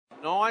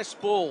Nice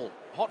ball.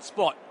 Hot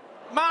spot.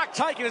 Mark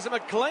taken as a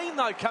McLean,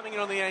 though, coming in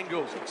on the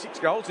angles. 6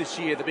 goals this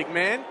year, the big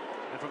man.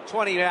 And from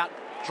 20 out,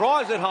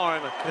 drives it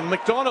home. And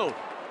McDonald,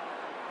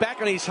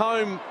 back on his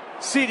home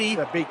city.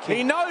 A big kick.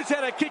 He knows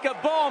how to kick a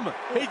bomb.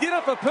 He did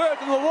it for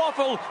Perth and the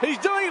Waffle. He's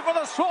doing it for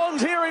the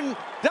Swans here in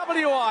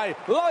WA.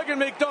 Logan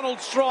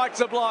McDonald strikes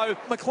a blow.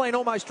 McLean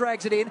almost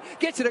drags it in,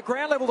 gets it at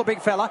ground level, the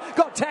big fella.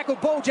 Got tackled,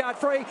 ball yard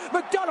free.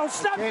 McDonald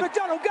snaps,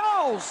 McDonald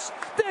goals.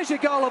 There's your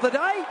goal of the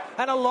day.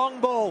 And a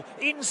long ball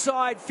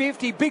inside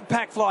 50. Big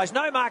pack flies.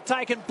 No mark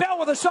taken. Bell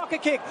with a soccer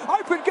kick.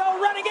 Open goal,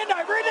 running in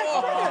over it.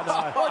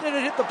 Oh, did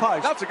it hit the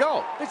post? That's a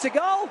goal. It's a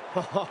goal?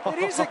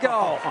 It is a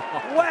goal.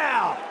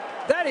 Wow.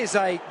 That is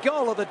a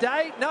goal of the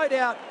day, no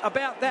doubt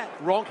about that.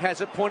 Ronk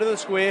has it, point of the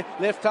square,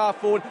 left half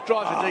forward,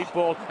 drives a deep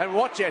ball, and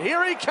watch out,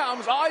 here he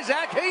comes,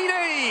 Isaac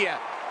Heaney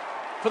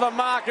for the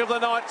mark of the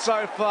night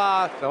so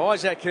far. So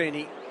Isaac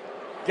Heaney,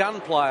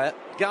 gun player,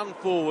 gun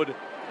forward,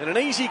 and an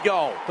easy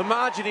goal. The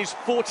margin is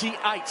 48.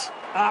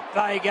 Up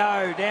they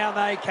go, down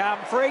they come.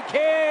 Free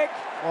kick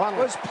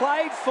was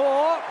played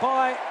for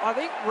by, I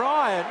think,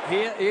 Ryan.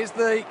 Here is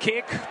the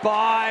kick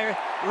by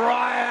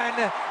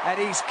Ryan, and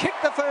he's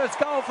kicked the first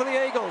goal for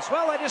the Eagles.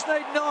 Well, they just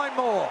need 9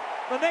 more.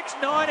 The next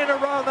 9 in a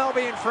row, and they'll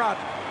be in front.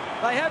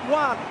 They had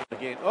 1.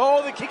 Again,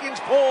 the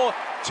kicking's poor.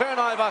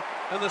 Turnover,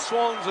 and the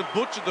Swans have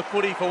butchered the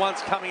footy for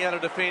once coming out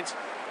of defence.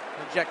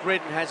 And Jack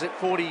Redden has it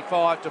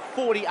 45 to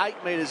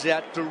 48 metres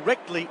out,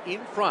 directly in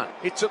front.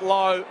 Hits it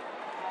low,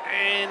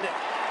 and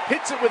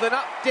hits it with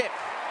enough depth.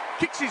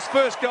 Kicks his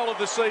first goal of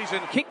the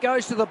season. Kick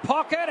goes to the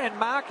pocket, and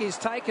mark is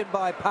taken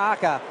by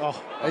Parker.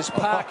 As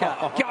Parker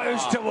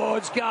goes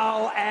towards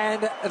goal,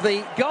 and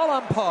the goal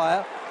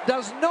umpire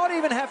does not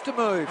even have to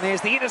move.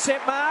 There's the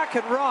intercept mark,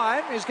 and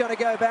Ryan is going to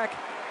go back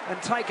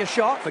and take a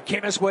shot for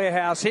Chemist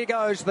Warehouse. Here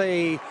goes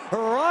the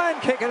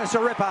Ryan kick, and it's a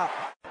ripper.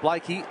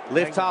 Blakey,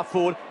 left half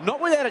forward, not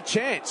without a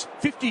chance.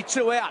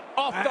 52 out,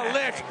 off the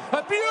left.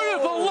 A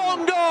beautiful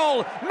long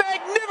goal.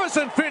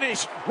 Magnificent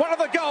finish. One of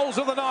the goals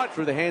of the night.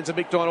 Through the hands of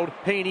McDonald.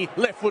 Heaney,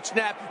 left foot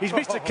snap. He's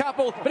missed a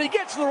couple, but he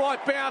gets the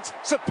right bounce.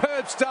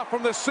 Superb stuff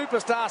from the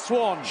superstar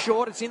Swan.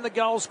 Short, it's in the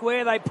goal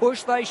square. They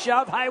push, they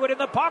shove. Hayward in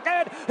the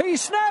pocket. He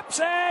snaps,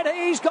 and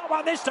he's got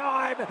one this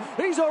time.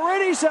 He's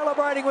already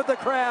celebrating with the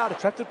crowd.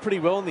 Trapped it pretty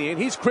well in the end.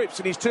 Here's Cripps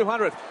in his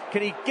 200th.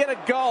 Can he get a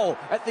goal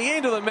at the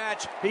end of the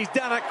match? He's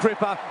done it,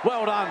 Cripper.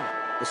 Well done.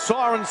 The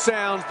siren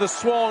sounds, the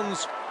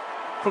Swans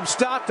from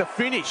start to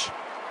finish.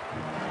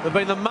 They've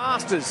been the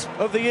masters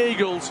of the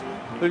Eagles,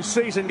 whose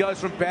season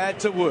goes from bad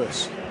to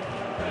worse.